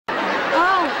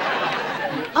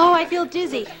Oh, I feel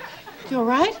dizzy. You all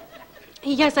right?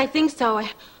 Yes, I think so.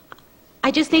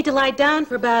 I just need to lie down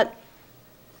for about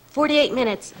 48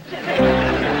 minutes.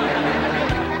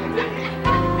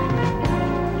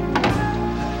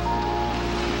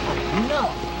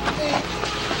 No.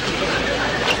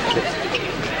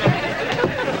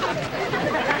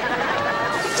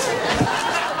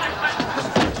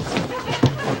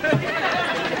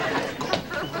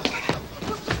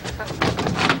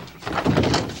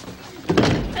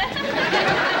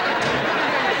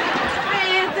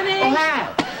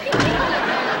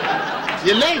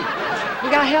 You're late. We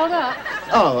got held up.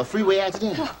 Oh, a freeway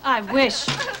accident? I wish.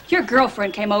 Your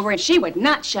girlfriend came over and she would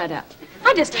not shut up.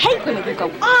 I just hate women who go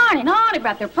on and on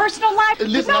about their personal life.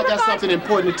 Listen, I got something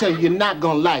important to tell you. You're not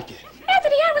gonna like it.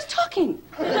 Anthony, I was talking.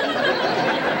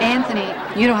 Anthony,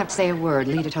 you don't have to say a word.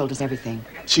 Lita told us everything.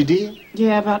 She did?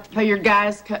 Yeah, about how your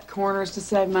guys cut corners to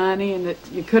save money and that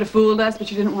you could have fooled us,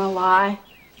 but you didn't want to lie.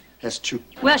 That's true.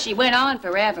 Well, she went on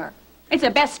forever. It's the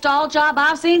best stall job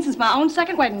I've seen since my own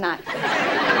second wedding night.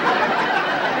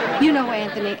 You know,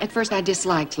 Anthony, at first I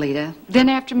disliked Lita. Then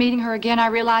after meeting her again, I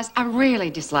realized I really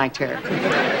disliked her.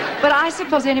 But I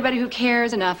suppose anybody who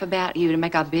cares enough about you to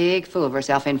make a big fool of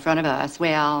herself in front of us,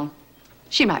 well,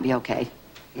 she might be okay.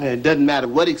 It doesn't matter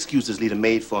what excuses Lita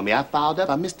made for me. I fouled up.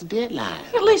 I missed the deadline.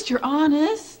 At least you're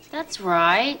honest. That's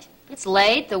right. It's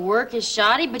late, the work is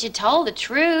shoddy, but you told the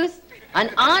truth. An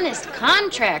honest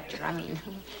contractor. I mean,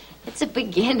 it's a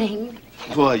beginning.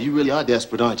 Boy, you really are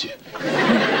desperate, aren't you?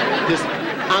 Listen,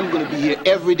 I'm going to be here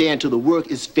every day until the work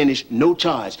is finished, no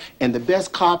charge. And the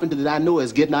best carpenter that I know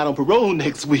is getting out on parole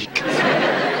next week.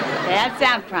 That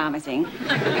sounds promising.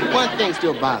 One thing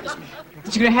still bothers me.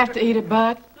 That you're going to have to eat a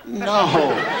bug? No,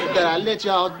 that I let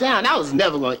y'all down. I was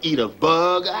never going to eat a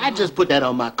bug. I just put that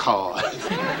on my card.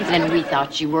 And we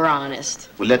thought you were honest.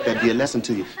 Well, let that be a lesson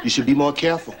to you. You should be more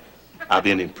careful. I've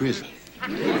been in prison.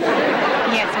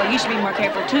 Yes, well, you should be more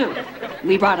careful, too.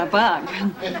 We brought a bug.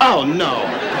 Oh, no.